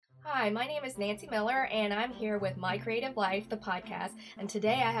Hi, my name is Nancy Miller, and I'm here with My Creative Life, the podcast. And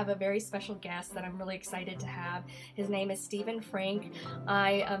today I have a very special guest that I'm really excited to have. His name is Stephen Frank.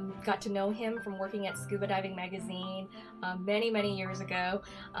 I got to know him from working at Scuba Diving Magazine many years ago.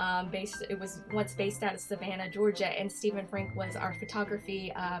 It was once based out of Savannah, Georgia, and Stephen Frank was our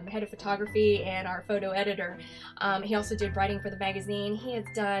head of photography and our photo editor. He also did writing for the magazine. He has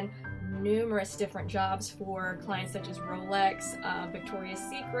done numerous different jobs for clients such as Rolex, Victoria's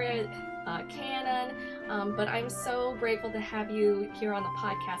Secret, Canon. But I'm so grateful to have you here on the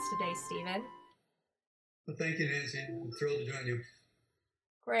podcast today, Stephen. Well, thank you, Nancy. I'm thrilled to join you.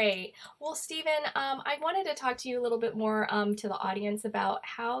 Great. Well, Stephen, I wanted to talk to you a little bit more to the audience about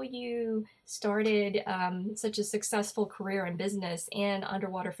how you started such a successful career in business in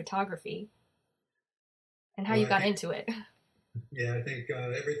underwater photography and how Well, you I got think, into it. I think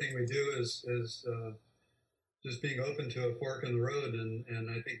everything we do is just being open to a fork in the road, and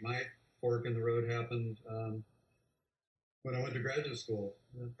I think my fork in the road happened when I went to graduate school.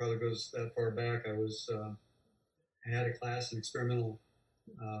 It probably goes that far back. I had a class in experimental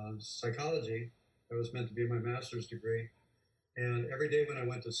psychology that was meant to be my master's degree, and every day when I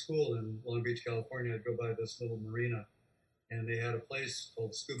went to school in Long Beach, California, I'd go by this little marina, and they had a place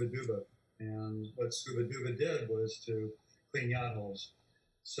called Scuba Duba. And what Scuba Duba did was to clean yacht hulls.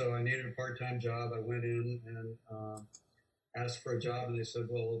 So I needed a part-time job. I went in and asked for a job, and they said,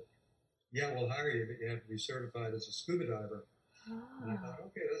 "Well, yeah, we'll hire you, but you have to be certified as a scuba diver." And I Oh. thought,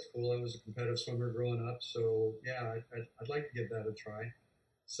 okay, that's cool. I was a competitive swimmer growing up, so yeah, I'd like to give that a try.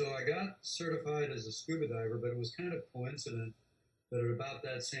 So I got certified as a scuba diver, but it was kind of coincident that at about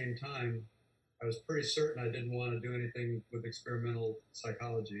that same time, I was pretty certain I didn't want to do anything with experimental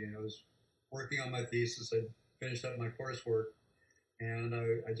psychology. I was working on my thesis. I finished up my coursework, and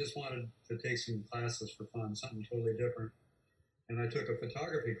I just wanted to take some classes for fun, something totally different. And I took a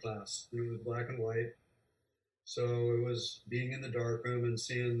photography class. It was black and white, so it was being in the darkroom and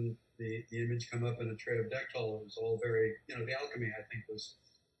seeing the image come up in a tray of Dectol. It was all very, the alchemy I think was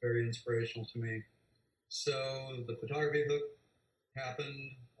very inspirational to me. So the photography hook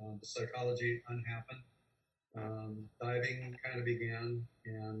happened, the psychology unhappened, diving kind of began,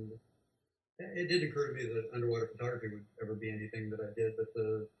 and it did occur to me that underwater photography would ever be anything that I did, but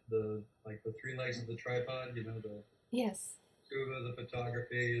the like the three legs of the tripod, the Yes. scuba, the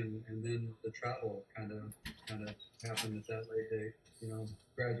photography, and then the travel kind of happened at that late date,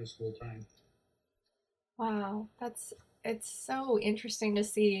 graduate school time. Wow, it's so interesting to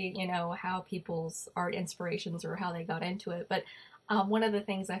see, how people's art inspirations or how they got into it. But one of the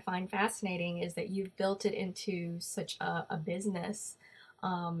things I find fascinating is that you've built it into such a business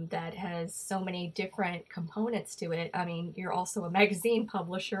that has so many different components to it. I mean, you're also a magazine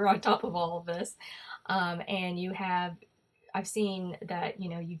publisher on top of all of this, and I've seen that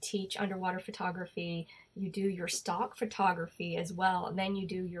you teach underwater photography, you do your stock photography as well, and then you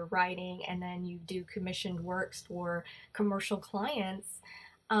do your writing, and then you do commissioned works for commercial clients.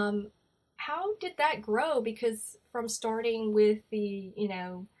 Um, how did that grow? Because from starting with the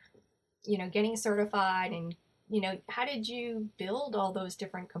getting certified, and how did you build all those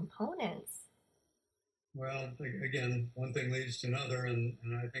different components? Well, again, one thing leads to another, and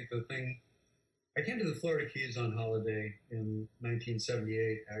I think the thing I came to the Florida Keys on holiday in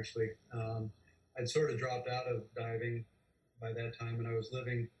 1978. Actually, I'd sort of dropped out of diving by that time, and I was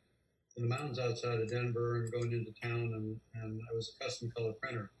living in the mountains outside of Denver and going into town, and I was a custom color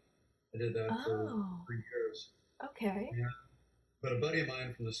printer. I did that for Oh, 3 years. okay. Yeah. But a buddy of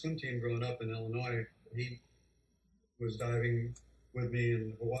mine from the swim team growing up in Illinois, he was diving with me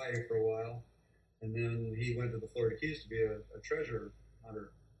in Hawaii for a while, and then he went to the Florida Keys to be a treasure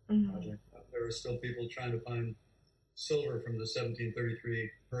hunter. Mm-hmm. There were still people trying to find silver from the 1733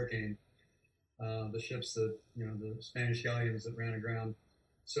 hurricane, the ships that, the Spanish galleons that ran aground.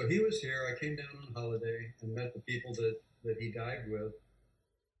 So he was here. I came down on holiday and met the people that he dived with.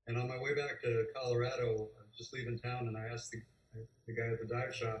 And on my way back to Colorado, I was just leaving town, and I asked the guy at the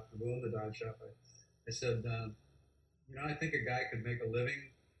dive shop, who owned the dive shop, I said, I think a guy could make a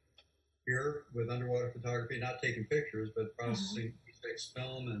living here with underwater photography, not taking pictures, but Uh-huh. processing E6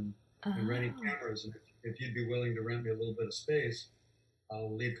 film and renting Oh. cameras. And if you'd be willing to rent me a little bit of space,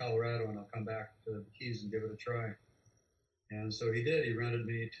 I'll leave Colorado and I'll come back to the Keys and give it a try. And so he did. He rented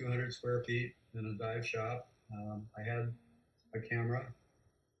me 200 square feet in a dive shop. I had a camera.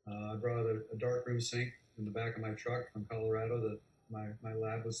 I brought a darkroom sink in the back of my truck from Colorado that my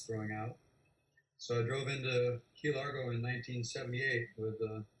lab was throwing out. So I drove into Key Largo in 1978 with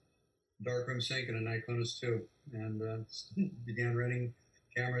a darkroom sink and a Nikonus 2, and began renting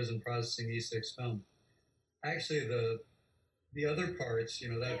cameras and processing E6 film. Actually, the other parts,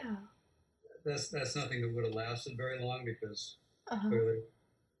 Yeah. that's nothing that would have lasted very long because Uh-huh. clearly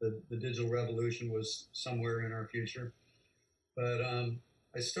the digital revolution was somewhere in our future. But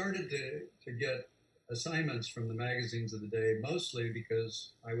I started to get assignments from the magazines of the day, mostly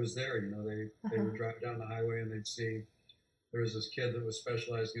because I was there. They would Uh-huh. drive down the highway and they'd see there was this kid that was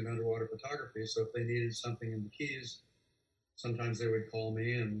specializing in underwater photography. So if they needed something in the Keys, sometimes they would call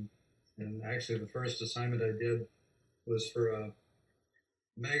me. And actually, the first assignment I did was for a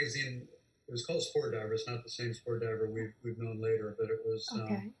magazine. It was called Sport Diver. It's not the same Sport Diver we've known later, but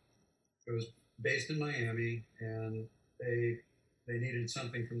Okay. it was based in Miami, and they needed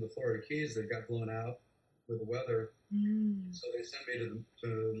something from the Florida Keys that got blown out with the weather. Mm. So they sent me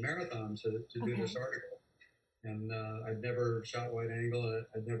to Marathon to do this Okay. article. And I'd never shot wide angle, and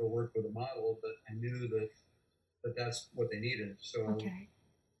I'd never worked with a model, but I knew that that's what they needed. So Okay.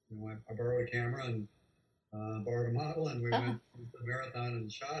 I borrowed a camera and borrowed a model, and we Uh-huh. went to the marathon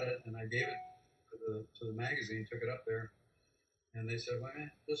and shot it. And I gave it to the magazine, took it up there, and they said, "Well,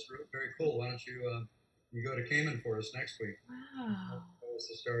 man, this is very cool. Why don't you go to Cayman for us next week?" Wow. That was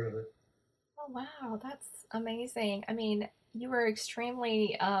the start of it. Oh, wow. That's amazing. I mean, you were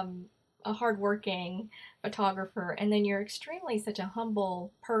extremely a hardworking photographer, and then you're extremely such a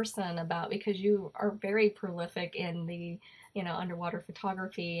humble person about because you are very prolific in the, underwater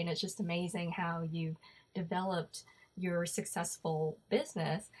photography, and it's just amazing how you've developed your successful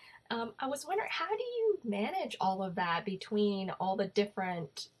business. I was wondering, how do you manage all of that between all the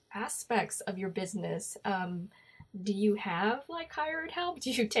different aspects of your business? Do you have like hired help?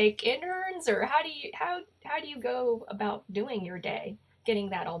 Do you take interns, or how do you go about doing your day, getting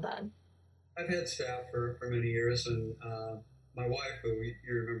that all done? I've had staff for many years, and my wife, who you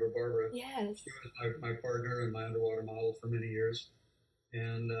remember, Barbara, Yes. she was my partner and my underwater model for many years.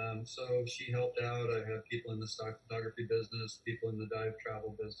 And so she helped out. I have people in the stock photography business, people in the dive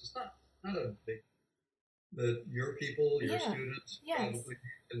travel business. Not a big, but your people, your Yeah. students Yes. probably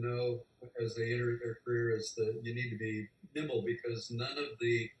need to know as they enter their career is that you need to be nimble because none of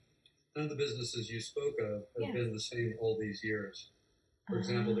the businesses you spoke of have Yes. been the same all these years. For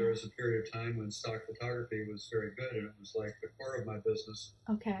example, there Ah. was a period of time when stock photography was very good and it was like the core of my business,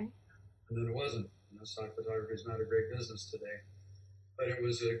 Okay. and then it wasn't. Stock photography is not a great business today, but it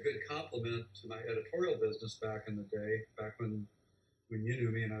was a good complement to my editorial business back in the day, back when you knew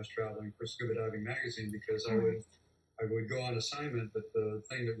me and I was traveling for Scuba Diving Magazine, because Of I would course. I would go on assignment, but the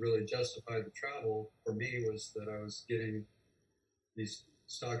thing that really justified the travel for me was that I was getting these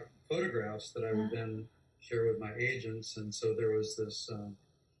stock photographs that I would Ah. then share with my agents, and so there was this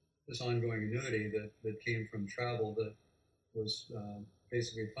ongoing annuity that came from travel that was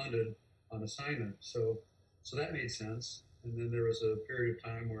basically funded on assignment. So that made sense. And then there was a period of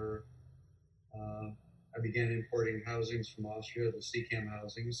time where I began importing housings from Austria, the CCAM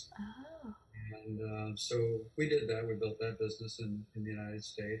housings. Oh. And so we did that. We built that business in the United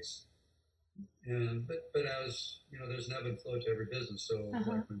States. And but as you know, there's an ebb and flow to every business. So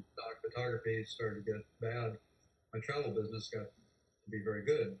Uh-huh. like when stock photography started to get bad, my travel business got to be very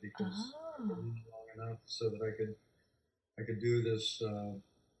good because I've been Oh. in it long enough so that I could do this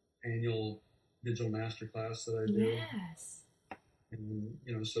annual digital master class that I do, Yes.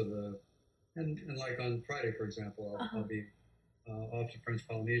 and so and like on Friday, for example, Uh-huh. I'll be off to French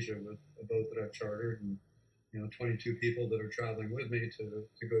Polynesia with a boat that I've chartered, and 22 people that are traveling with me to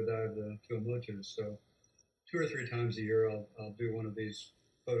go dive the Tuamotu. So 2 or 3 times a year, I'll do one of these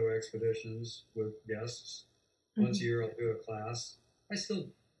photo expeditions with guests. Once a Hmm. year, I'll do a class. I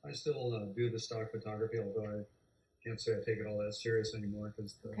still I still do the stock photography, although I can't say I take it all that serious anymore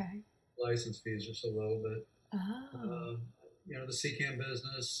because the Okay. license fees are so low. But Oh. um, the CCAM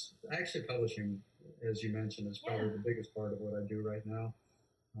business, actually publishing, as you mentioned, is probably Yeah. the biggest part of what I do right now.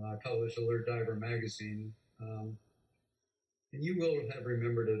 I publish Alert Diver magazine, and you will have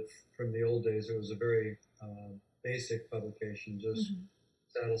remembered it from the old days. It was a very basic publication, just Hmm.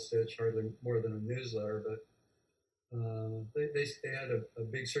 saddle stitch, hardly more than a newsletter. But they had a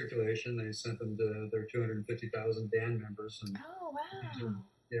big circulation. They sent them to their 250,000 DAN members, and Oh, these are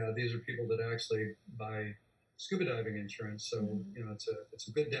wow. these are people that actually buy scuba diving insurance. So Hmm. it's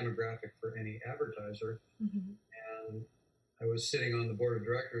a good demographic for any advertiser. Hmm. And I was sitting on the board of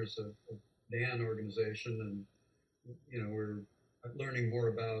directors of DAN organization, and we're learning more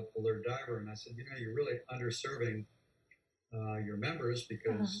about Alert Diver, and I said, you're really underserving your members Uh-huh.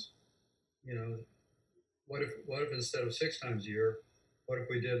 because you know what if instead of 6 times a year, what if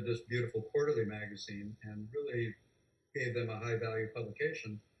we did this beautiful quarterly magazine and really gave them a high value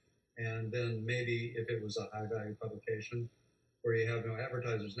publication, and then maybe if it was a high value publication, where you have no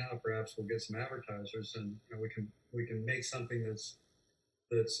advertisers now, perhaps we'll get some advertisers, and we can make something that's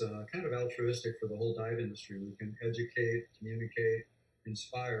kind of altruistic for the whole dive industry. We can educate, communicate,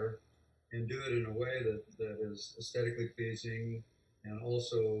 inspire, and do it in a way that is aesthetically pleasing, and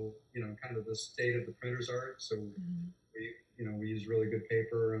also kind of the state of the printer's art. So Mhm. we use really good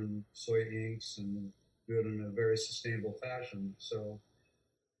paper and soy inks and do it in a very sustainable fashion. So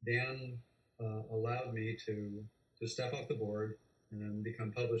Dan allowed me to step off the board and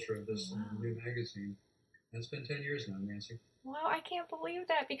become publisher of Oh, this wow. new magazine. And it's been 10 years now, Nancy. Wow, I can't believe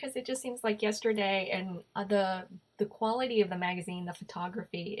that because it just seems like yesterday, and the quality of the magazine, the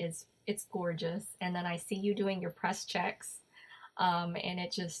photography is it's gorgeous, and then I see you doing your press checks, and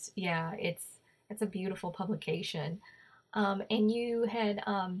it just yeah, it's a beautiful publication. And you had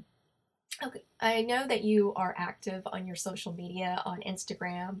okay, I know that you are active on your social media on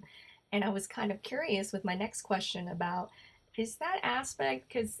Instagram, and I was kind of curious with my next question about is that aspect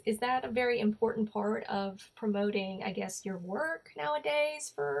because is that a very important part of promoting, I guess, your work nowadays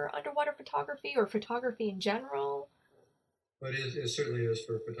for underwater photography or photography in general? But it certainly is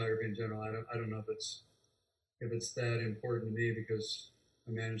for photography in general. I don't know if it's that important to me because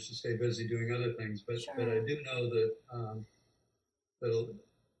I managed to stay busy doing other things. But I Sure. do know that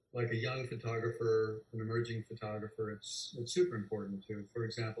like a young photographer, an emerging photographer, it's super important too. For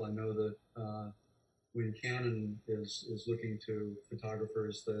example, I know that when Canon is looking to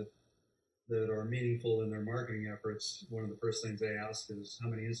photographers that are meaningful in their marketing efforts, one of the first things they ask is how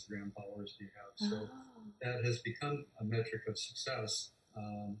many Instagram followers do you have? So Oh, that has become a metric of success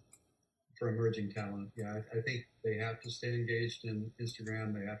for emerging talent. Yeah, I think they have to stay engaged in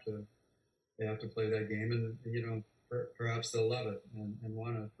Instagram. They have to play that game, and perhaps they'll love it and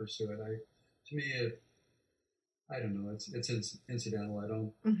want to pursue it. To me, I don't know. It's incidental. I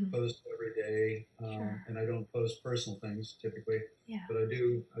don't hmm, post every day, sure. and I don't post personal things typically, Yeah. but I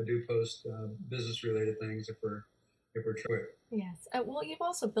do post business related things if we're quick. Yes. Well, you've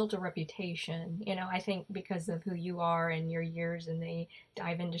also built a reputation, I think because of who you are and your years in the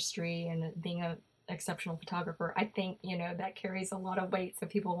dive industry and being a exceptional photographer. I think, that carries a lot of weight. So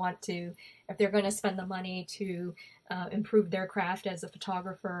people want to, if they're going to spend the money to improve their craft as a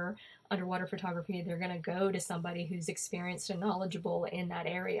photographer, underwater photography, they're going to go to somebody who's experienced and knowledgeable in that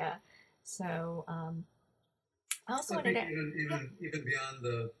area. So I also I wanted think to, yeah, even beyond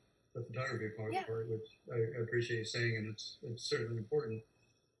the photography yeah. part, which I appreciate you saying, and it's certainly important.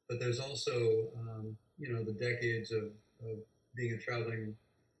 But there's also the decades of being a traveling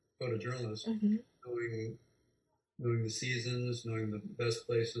photojournalist, Hmm. knowing knowing the seasons, knowing the best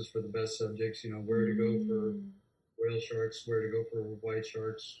places for the best subjects. Where to go for Mm, whale sharks, where to go for white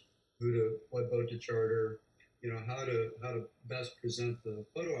sharks, what boat to charter, how to best present the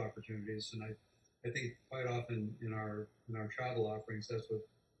photo opportunities. And I think quite often in our travel offerings, that's what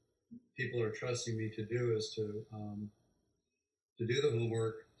people are trusting me to do is to do the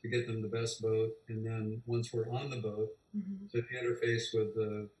homework, to get them the best boat, and then once we're on the boat, mhm. to interface with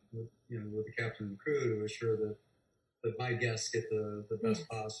the captain and crew to assure that my guests get the best Yes.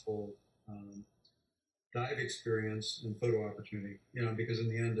 possible um, dive experience and photo opportunity. Because in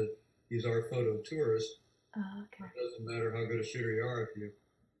the end, these are photo tours. Okay. It doesn't matter how good a shooter you are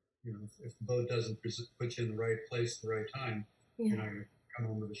if the boat doesn't put you in the right place at the right time, you're Yeah. not going to come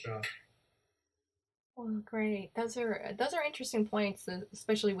home with a shot. Well, great. Those are interesting points,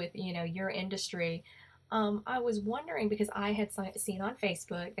 especially with your industry. I was wondering because I had seen on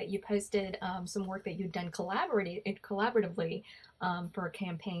Facebook that you posted some work that you'd done collaboratively for a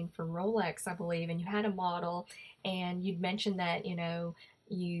campaign for Rolex, I believe, and you had a model, and you'd mentioned that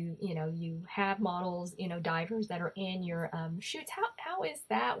you have models, divers that are in your shoots. How is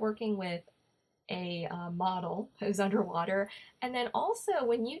that working with a model who's underwater. And then also,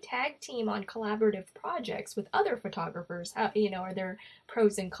 when you tag team on collaborative projects with other photographers, are there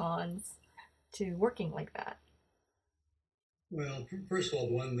pros and cons to working like that? Well, first of all,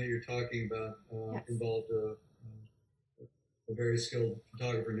 the one that you're talking about Yes. involved a very skilled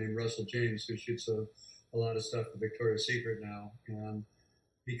photographer named Russell James, who shoots a lot of stuff for Victoria's Secret now. And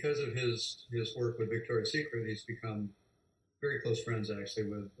because of his work with Victoria's Secret, he's become very close friends actually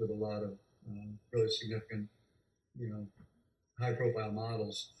with a lot of really significant, you know, high profile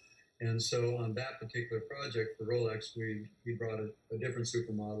models. And so on that particular project for Rolex, we brought a different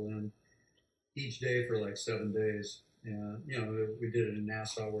supermodel in each day for like 7 days. And we did it in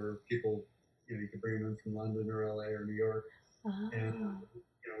Nassau where people, you could bring them in from London or LA or New York, and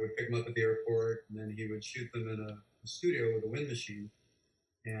Oh, we'd pick them up at the airport, and then he would shoot them in a studio with a wind machine,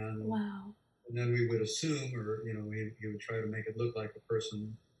 and wow. and then we would assume, or he would try to make it look like the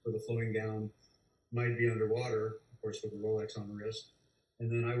person with a flowing gown might be underwater, course, with a Rolex on the wrist. And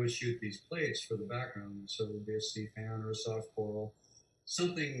then I would shoot these plates for the background. So it would be a sea fan or a soft coral,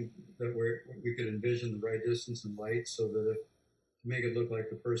 something that we could envision the right distance and light so that to make it look like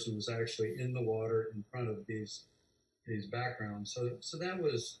the person was actually in the water in front of these backgrounds. So that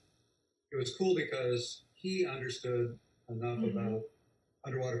was it was cool because he understood enough Mm-hmm. about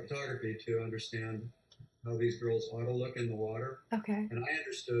underwater photography to understand how these girls ought to look in the water, Okay. and I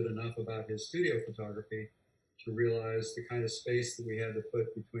understood enough about his studio photography to realize the kind of space that we had to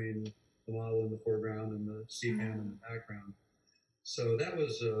put between the model in the foreground and the sea fan in Oh. the background. So that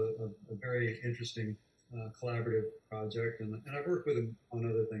was a very interesting collaborative project, and I've worked with him on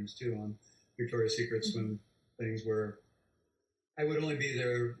other things too, on Victoria's Secret Mm-hmm. swim things where I would only be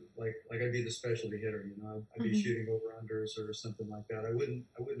there like I'd be the specialty hitter, you know. I'd be Mm-hmm. shooting over unders or something like that. I would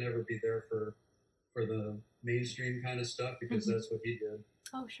never be there for the mainstream kind of stuff because Mm-hmm. that's what he did.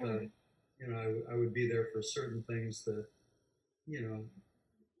 Oh, sure. But you know, I would be there for certain things that you know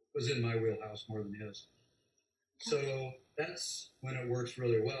was in my wheelhouse more than his. Gotcha. So that's when it works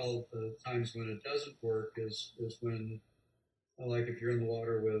really well. The times when it doesn't work is when, like, if you're in the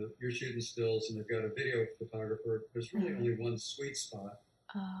water with you're shooting stills and they've got a video photographer, there's really Uh-huh. only one sweet spot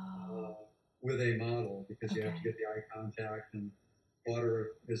Oh. with a model because you have to Okay. get the eye contact, and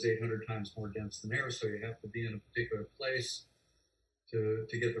water is 800 times more dense than air, so you have to be in a particular place to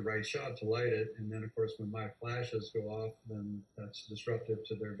get the right shot to light it. And then, of course, when my flashes go off, then that's disruptive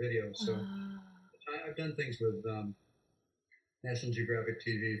to their video. So Ah. I've done things with National Geographic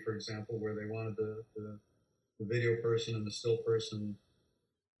TV, for example, where they wanted the video person and the still person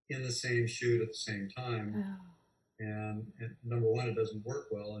in the same shoot at the same time. Oh. And number one, it doesn't work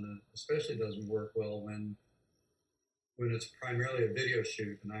well, and it especially doesn't work well when it's primarily a video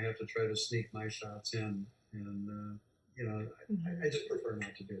shoot and I have to try to sneak my shots in. And you know, Mm-hmm. I just prefer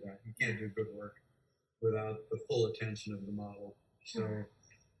not to do that. You can't do good work without the full attention of the model. So Sure.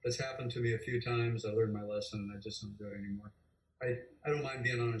 it's happened to me a few times. I learned my lesson, and I just don't do it anymore. I don't mind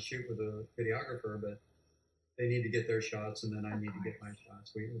being on a shoot with a videographer, but they need to get their shots, and then I Of need to get course. my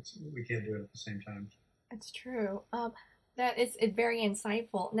shots. We can't do it at the same time. It's true. That is very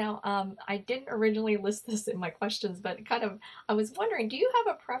insightful. Now, I didn't originally list this in my questions, but kind of, I was wondering, do you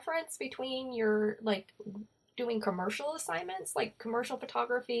have a preference between your like doing commercial assignments, like commercial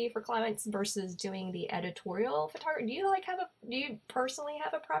photography for clients, versus doing the editorial photography? Do you personally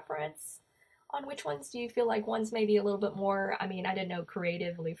have a preference on which ones? Do you feel like one's maybe a little bit more, I mean, I didn't know,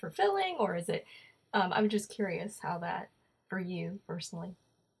 creatively fulfilling, or is it, I'm just curious how that for you personally.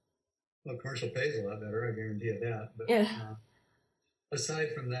 Well, commercial pays a lot better, I guarantee you that. But Yeah. aside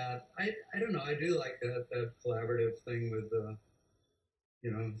from that, I don't know. I do like that collaborative thing with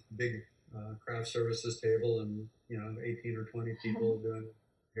big craft services table and 18 or 20 people doing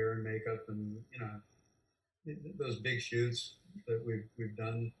hair and makeup and those big shoots that we've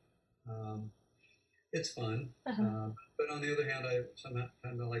done. Um, it's fun, Uh-huh. but on the other hand, I sometimes I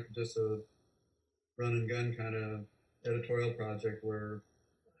like just a run and gun kind of editorial project where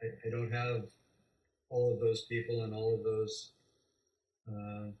I don't have all of those people and all of those.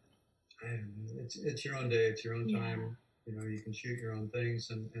 Uh, it's your own day, it's your own Yeah. time. You know, you can shoot your own things,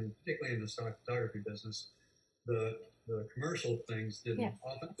 and particularly in the stock photography business, the the commercial things Yes.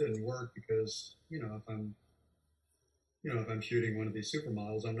 didn't work because if I'm shooting one of these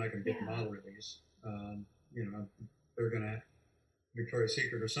supermodels, I'm not going to get the Yeah. model release. You know, they're going to Victoria's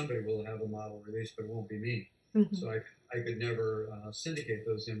Secret or somebody will have a model release, but it won't be me. Mm-hmm. So I could never syndicate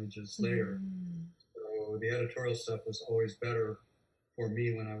those images later. Mm. So the editorial stuff was always better for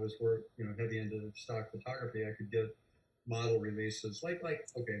me when I was heavy into stock photography. I could get model releases like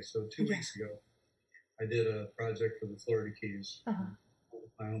okay, so two Yeah. weeks ago I did a project for the Florida Keys, Uh-huh.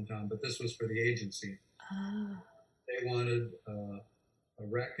 my hometown, but this was for the agency. Ah. They wanted a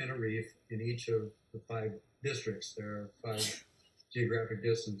wreck and a reef in each of the five districts. There are five geographic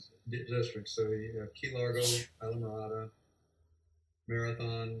districts. So you have Key Largo, Islamorada,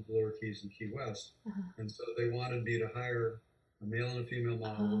 Marathon, Lower Keys, and Key West. Uh-huh. And so they wanted me to hire a male and a female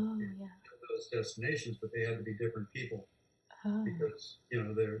model Oh, in yeah. those destinations, but they had to be different people Oh, because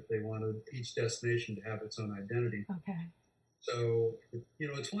they wanted each destination to have its own identity. okay. So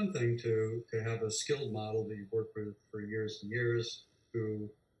it's one thing to have a skilled model that you've worked with for years and years, who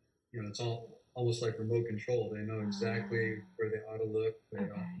it's all almost like remote control. They know exactly Ah, where they ought to look. They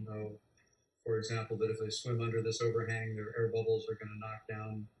ought okay. to know, for example, that if they swim under this overhang, their air bubbles are going to knock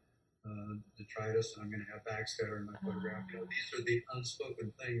down detritus, and I'm going to have backscatter in my photograph. Ah, These are the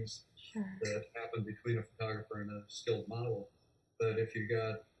unspoken things sure. that happen between a photographer and a skilled model. But if you've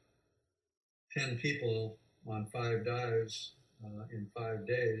got 10 people on 5 dives in 5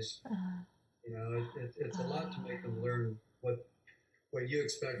 days, Uh-huh. You know, it's a lot to make them Oh, learn what you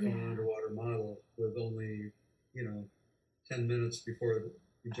expect from an yeah. underwater model with only, you know, 10 minutes before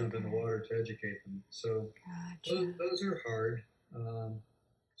you jump in the Okay. water to educate them. So Gotcha. those are hard. Um,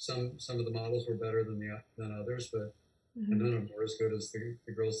 some of the models were better than others, but and Hmm. none of them were as good as the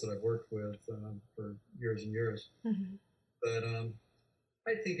girls that I've worked with for years and years. Hmm. But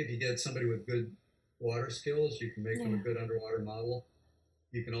I think if you get somebody with good water skills, you can make them a Yeah. good underwater model.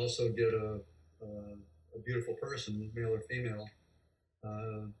 You can also get a beautiful person, male or female,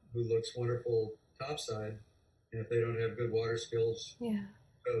 who looks wonderful topside. And if they don't have good water skills, Yeah.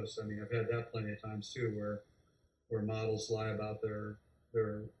 goes. I mean, I've had that plenty of times too, where models lie about their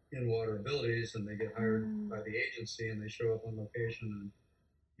in water abilities, and they get hired Oh, by the agency, and they show up on location,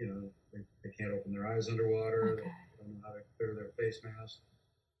 and they can't open their eyes underwater. They okay. don't know how to clear their face mask.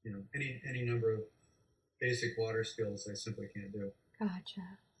 Any number of basic water skills they simply can't do. Gotcha.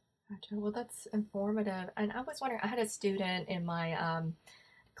 Gotcha. Well, that's informative. And I was wondering, I had a student in my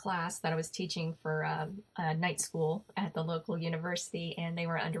class that I was teaching for a night school at the local university, and they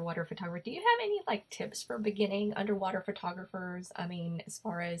were underwater photographers. Do you have any like tips for beginning underwater photographers? I mean, as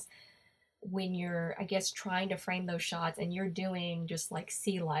far as when you're, I guess, trying to frame those shots and you're doing just like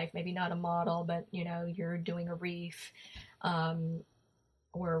sea life, maybe not a model, but you're doing a reef um,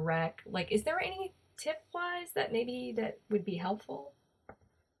 or a wreck. Like, is there any tip wise that maybe that would be helpful?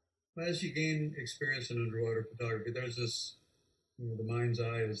 As you gain experience in underwater photography, there's this, the mind's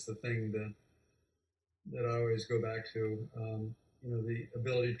eye is the thing that I always go back to. The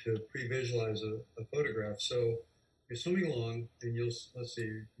ability to pre-visualize a photograph. So you're swimming along, and let's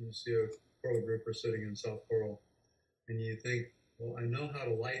see, you see a coral grouper sitting in soft coral, and you think, well, I know how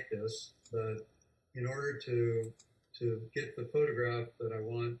to light this, but in order to get the photograph that I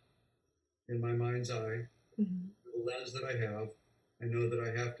want in my mind's eye, Hmm. the lens that I have, I know that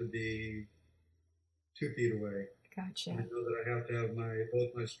I have to be 2 feet away. And I Gotcha. know that I have to have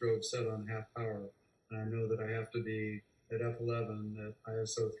both my strobes set on half power. And I know that I have to be at f11 at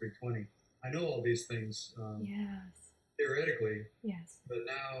ISO 320. I know all these things Yes. theoretically, Yes. but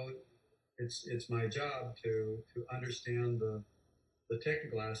now it's my job to understand the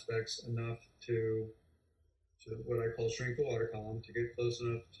technical aspects enough to what I call shrink the water column, to get close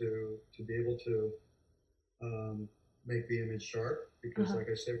enough to be able to um, make the image sharp, because, Uh-huh. like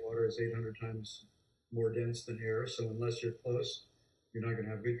I said, water is 800 times more dense than air. So unless you're close, you're not going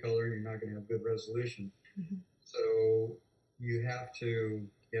to have good color, and you're not going to have good resolution. Hmm. So you have to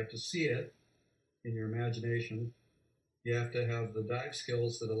see it in your imagination. You have to have the dive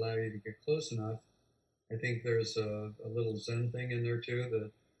skills that allow you to get close enough. I think there's a little Zen thing in there too,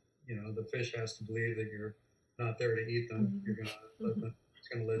 that the fish has to believe that you're not there to eat them. Hmm. You're gonna let them. It's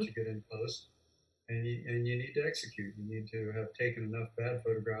gonna let you get in close, and you need to execute. You need to have taken enough bad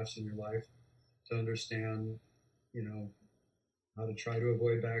photographs in your life to understand, you know, how to try to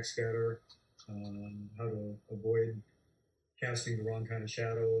avoid backscatter, how to avoid casting the wrong kind of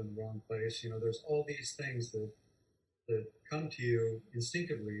shadow in the wrong place. There's all these things that come to you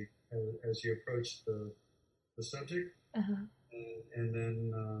instinctively as you approach the subject, Uh-huh. and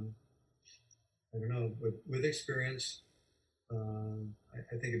then I don't know, with experience,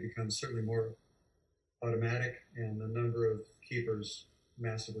 I think it becomes certainly more automatic, and the number of keepers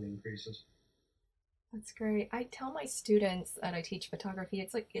massively increases. That's great. I tell my students that I teach photography,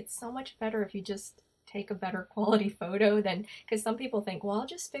 it's like it's so much better if you just take a better quality photo than because some people think, well, I'll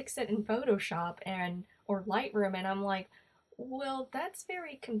just fix it in Photoshop and or Lightroom, and I'm like, well, that's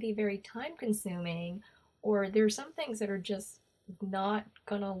very can be very time consuming, or there's some things that are just not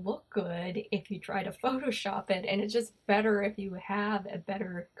gonna look good if you try to Photoshop it, and it's just better if you have a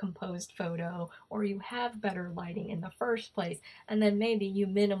better composed photo or you have better lighting in the first place, and then maybe you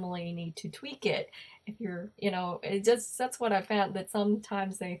minimally need to tweak it if it just that's what I found that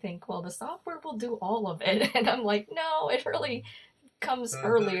sometimes they think, well, the software will do all of it, and I'm like, no, it really comes In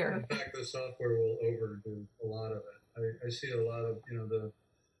fact, earlier. the software will overdo a lot of it. I see a lot of the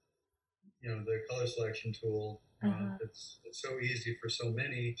color selection tool. Uh-huh. It's so easy for so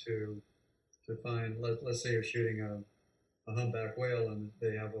many to find. Let's say you're shooting a humpback whale, and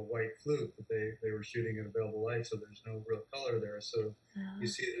they have a white fluke, but they were shooting at available light, so there's no real color there. So you Uh,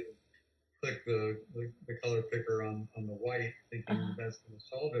 see them click the color picker on the white, thinking uh, that's going to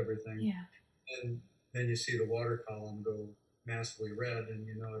solve everything, yeah. and then you see the water column go massively red, and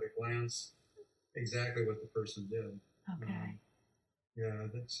you know at a glance exactly what the person did. Okay. Um, yeah,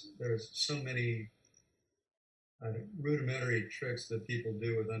 there's so many rudimentary tricks that people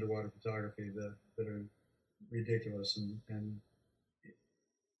do with underwater photography that are ridiculous, and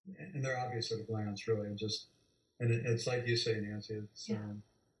they're obvious at a glance, really. It's like you say, Nancy. It's Yeah.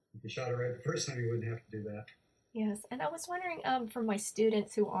 If you shot it right the first time, you wouldn't have to do that. Yes, and I was wondering for my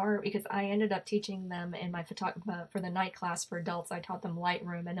students who are, because I ended up teaching them in my for the night class for adults, I taught them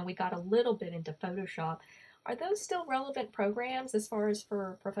Lightroom, and then we got a little bit into Photoshop. Are those still relevant programs as far as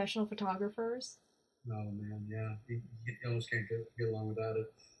for professional photographers? Oh man, yeah, you almost can't get along without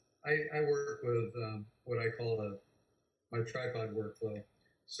it. I work with what I call my tripod workflow.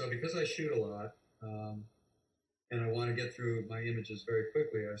 So because I shoot a lot, um, and I want to get through my images very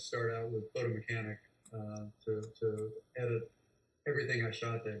quickly, I start out with Photo Mechanic to edit everything I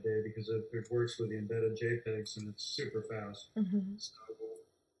shot that day because it works with the embedded JPEGs and it's super fast. Mm-hmm. So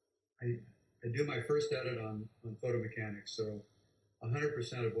I, I do my first edit on Photo Mechanic. So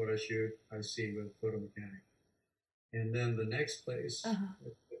 100% of what I shoot, I see with Photo Mechanic. And then the next place, Uh-huh.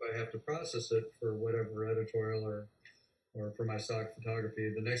 if I have to process it for whatever editorial or for my stock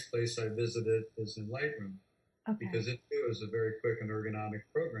photography, the next place I visit it is in Lightroom Okay. because it too is a very quick and ergonomic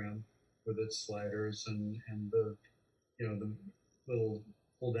program with its sliders and the the little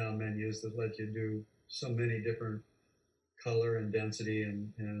pull down menus that let you do so many different color and density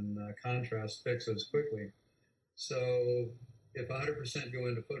and contrast fixes quickly. So if 100% go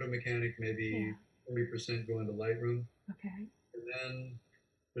into Photo Mechanic, Yeah. maybe 40% go into Lightroom, Okay. and then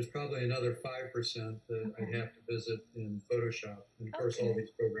there's probably another 5% that I'd Okay. have to visit in Photoshop. And of course, all Okay.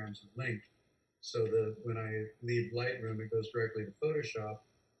 these programs are linked so that when I leave Lightroom, it goes directly to Photoshop.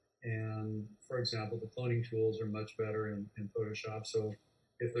 And for example, the cloning tools are much better in Photoshop. So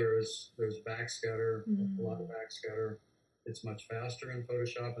if there's backscatter, a lot of Mm. backscatter, it's much faster in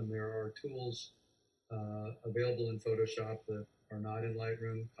Photoshop. And there are tools available in Photoshop that are not in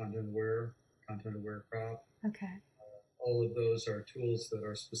Lightroom, content aware crop. Okay. All of those are tools that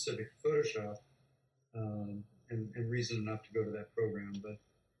are specific to Photoshop and reason enough to go to that program. But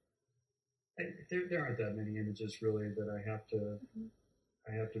there aren't that many images really that Mm-hmm.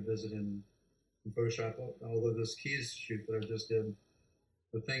 I have to visit in Photoshop. Although this keys shoot that I just did,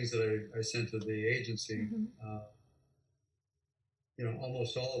 the things that I sent to the agency, Mm-hmm. uh,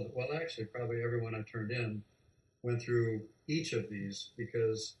 almost all of it, well, actually, probably everyone I turned in went through each of these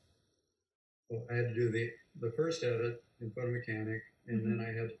because well, I had to do the first edit in Photo Mechanic, and then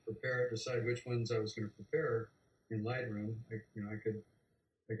Mm-hmm. I had to decide which ones I was going to prepare in Lightroom.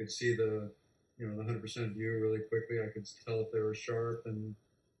 I could see the 100% view really quickly. I could tell if they were sharp and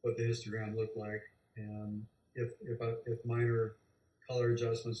what the histogram looked like, and if minor color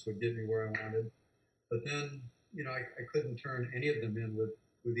adjustments would get me where I wanted. But then I couldn't turn any of them in with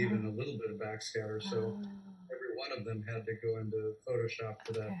even Uh-huh. a little bit of backscatter. So Oh, every one of them had to go into Photoshop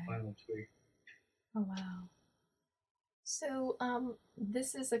for that okay. final tweak. Oh, wow. So,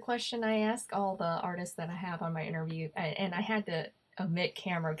 this is a question I ask all the artists that I have on my interview, and I had to omit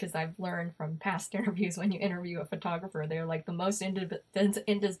camera because I've learned from past interviews when you interview a photographer, they're like the most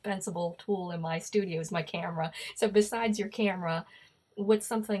indispensable tool in my studio is my camera. So, besides your camera, what's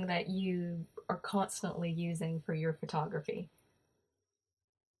something that you are constantly using for your photography?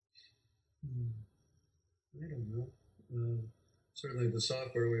 Hmm, I don't know. Certainly, the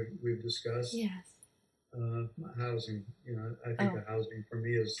software we've discussed. Yes. Housing, I think Oh, the housing for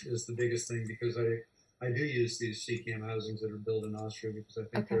me is the biggest thing because I do use these CCAM housings that are built in Austria because I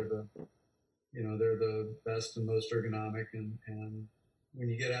think okay. they're the best and most ergonomic and when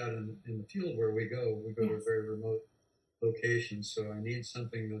you get out in the field where we go to a Yes. very remote location, so I need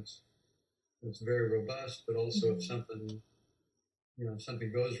something that's very robust, but also if Hmm. if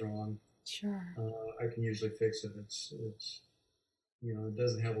something goes wrong, Sure. I can usually fix it. It's it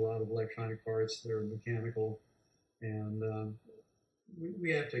doesn't have a lot of electronic parts that are mechanical, and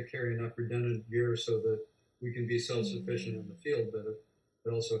we have to carry enough redundant gear so that we can be self-sufficient in Mm, the field, but it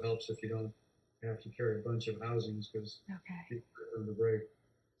also helps if you don't have to carry a bunch of housings because okay. people are to break.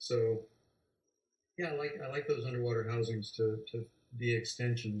 So yeah, I like those underwater housings to be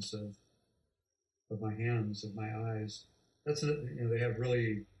extensions of my hands, of my eyes. They have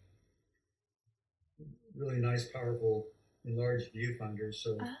really nice, powerful, enlarged viewfinders.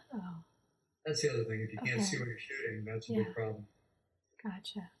 So Oh, that's the other thing. If you can't see okay. what you're shooting, that's a big Yeah. problem.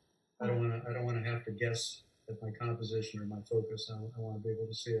 Gotcha. I Wow. don't want to have to guess at my composition or my focus. I want to be able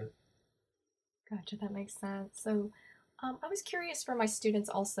to see it. Gotcha, that makes sense. So, I was curious for my students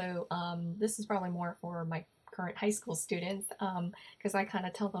also. This is probably more for my current high school students, because I kind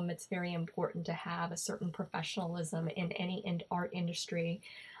of tell them it's very important to have a certain professionalism in any art industry.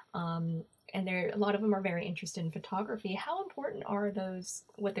 Um, and a lot of them are very interested in photography. How important are those,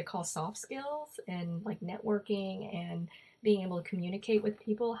 what they call soft skills and like networking and being able to communicate with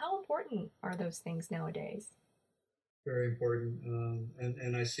people? How important are those things nowadays? Very important.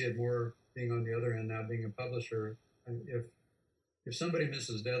 And I see it more being on the other end now, being a publisher. And if if somebody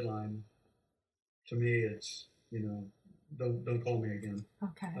misses deadline, to me, it's, don't call me again,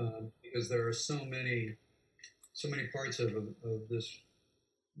 Okay. because there are so many parts of this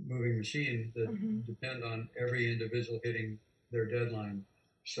moving machine that Hmm. depend on every individual hitting their deadline.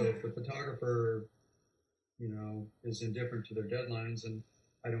 So if Sure. the photographer, is indifferent to their deadlines and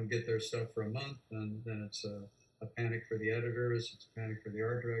I don't get their stuff for a month, then it's a panic for the editors, it's a panic for the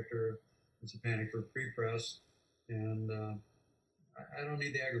art director, it's a panic for pre-press, and I don't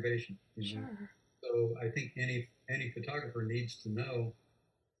need the aggravation. Sure. So I think any photographer needs to know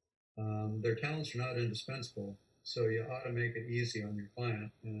their talents are not indispensable. So you ought to make it easy on your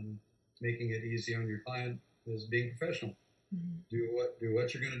client, and making it easy on your client is being professional. Hmm. Do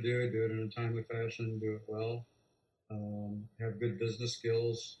what you're going to do it in a timely fashion, do it well, have good business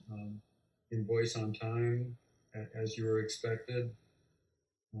skills, invoice on time as you were expected.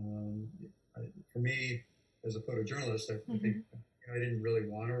 Um, I, for me, as a photojournalist, I think Hmm. I didn't really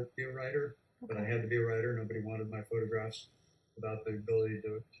want to be a writer, but I Okay. had to be a writer. Nobody wanted my photographs without the ability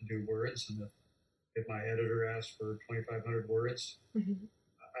to do words. And if my editor asked for 2,500 words, Hmm.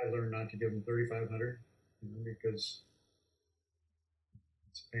 I learned not to give them 3,500, because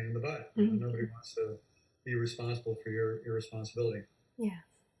it's a pain in the butt. Nobody Hmm. wants to be responsible for your irresponsibility. Yes.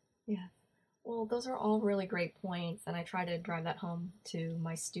 Yes. Well, those are all really great points, and I try to drive that home to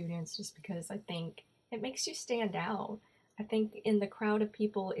my students just because I think it makes you stand out. I think in the crowd of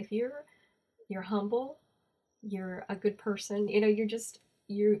people, if you're humble, you're a good person, you're just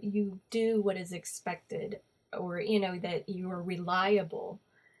you do what is expected, or that you are reliable,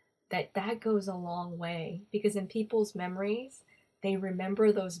 that goes a long way, because in people's memories, they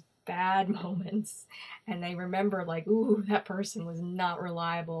remember those bad moments, and they remember, like, ooh, that person was not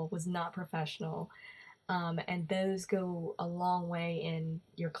reliable, was not professional. And those go a long way in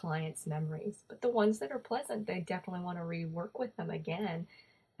your clients' memories. But the ones that are pleasant, they definitely want to rework with them again.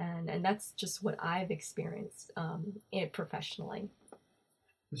 And that's just what I've experienced, it professionally.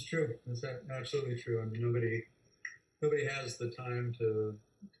 It's true. It's absolutely true. I mean, nobody has the time to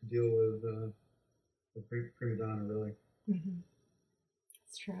deal with the prima donna, really. Mm-hmm.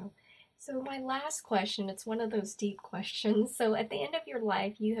 That's true. So my last question, it's one of those deep questions. So at the end of your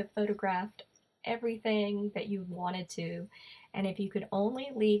life, you have photographed everything that you wanted to, and if you could only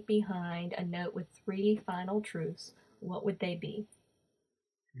leave behind a note with three final truths, what would they be?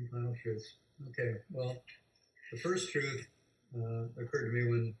 Three final truths. Okay. Well, the first truth occurred to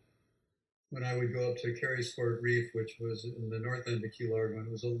me when I would go up to Carysfort Reef, which was in the north end of Key Largo. It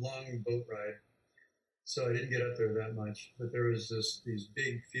was a long boat ride, so I didn't get up there that much. But there was these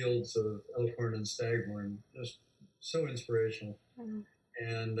big fields of elkhorn and staghorn, just so inspirational. Mm-hmm.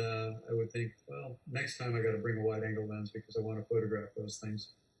 And I would think, well, next time I got to bring a wide angle lens because I want to photograph those things.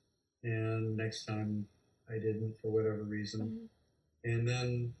 And next time I didn't for whatever reason. And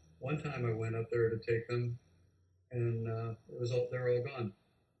then one time I went up there to take them, and they were all gone.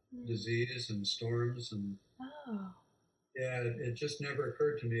 Mm-hmm. Disease and storms, and Oh. yeah, it just never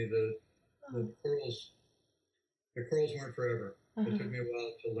occurred to me that Oh. the corals weren't forever. It took Uh-huh. me a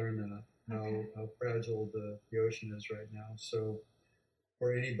while to learn that, Okay. how fragile the ocean is right now. So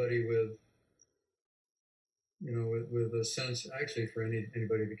for anybody with a sense, actually for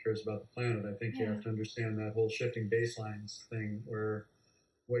anybody that cares about the planet, I think you Yeah. have to understand that whole shifting baselines thing, where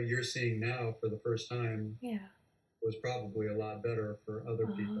what you're seeing now for the first time Yeah. was probably a lot better for other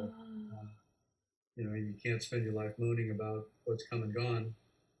people. Oh. Uh, you can't spend your life moaning about what's come and gone,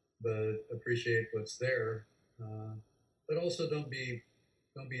 but appreciate what's there. Uh, but also don't be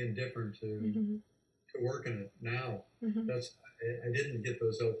indifferent Mm-hmm. to working it now. Mm-hmm. I didn't get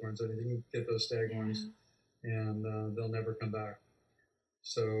those elkhorns. I didn't get those staghorns, Yeah. and they'll never come back.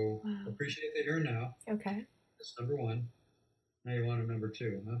 So Wow. appreciate the here and now. Okay. That's number one. Now you want a number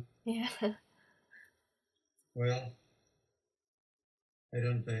two, huh? Yeah. Well, I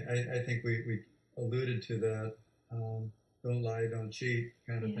think we alluded to that. Don't lie, don't cheat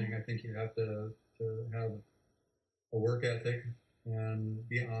kind of Yeah. thing. I think you have to have a work ethic and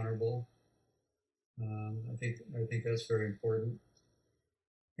be honorable. I think that's very important.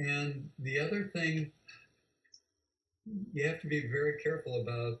 And the other thing, you have to be very careful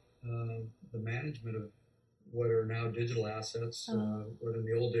about the management of what are now digital assets, Oh. what in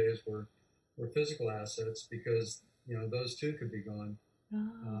the old days were physical assets, because those too could be gone.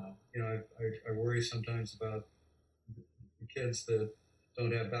 Oh. I worry sometimes about the kids that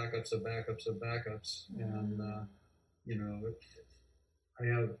don't have backups of backups of backups, and Oh. I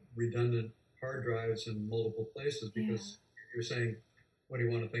have redundant hard drives in multiple places Yeah. because you're saying, what do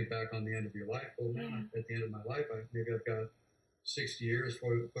you want to think back on the end of your life? Well, Yeah. man, at the end of my life, maybe I've got 60 years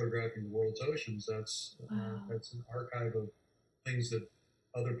photographing the world's oceans. That's Wow. that's an archive of things that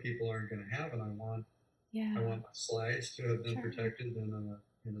other people aren't going to have, and Yeah. I want my slides to have been Sure. protected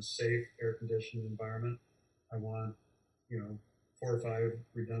in a safe, air conditioned environment. I want, you know, 4 or 5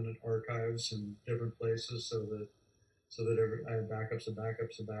 redundant archives in different places so that I have backups of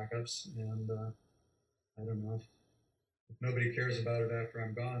backups of backups. And I don't know if nobody cares about it after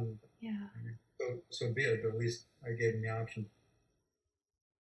I'm gone. Yeah. I mean, so be it. But at least I gave them the option.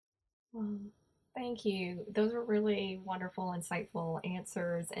 Well, thank you. Those were really wonderful, insightful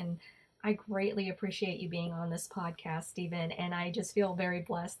answers. And I greatly appreciate you being on this podcast, Stephen. And I just feel very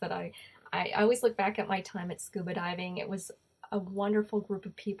blessed that I always look back at my time at scuba diving. It was a wonderful group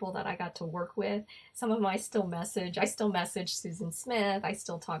of people that I got to work with. Some of them I still message. I still message Susan Smith. I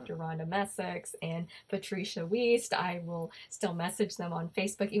still talk to Rhonda Messick and Patricia Wiest. I will still message them on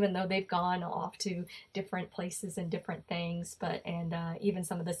Facebook, even though they've gone off to different places and different things. But and even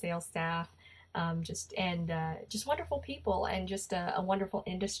some of the sales staff, just wonderful people and just a wonderful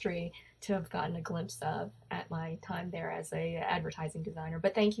industry to have gotten a glimpse of at my time there as a advertising designer.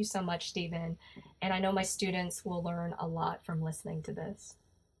 But thank you so much, Stephen. And I know my students will learn a lot from listening to this.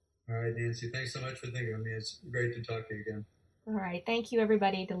 All right, Nancy, thanks so much for thinking of me. It's great to talk to you again. All right. Thank you,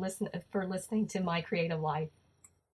 everybody, to listen for listening to My Creative Life.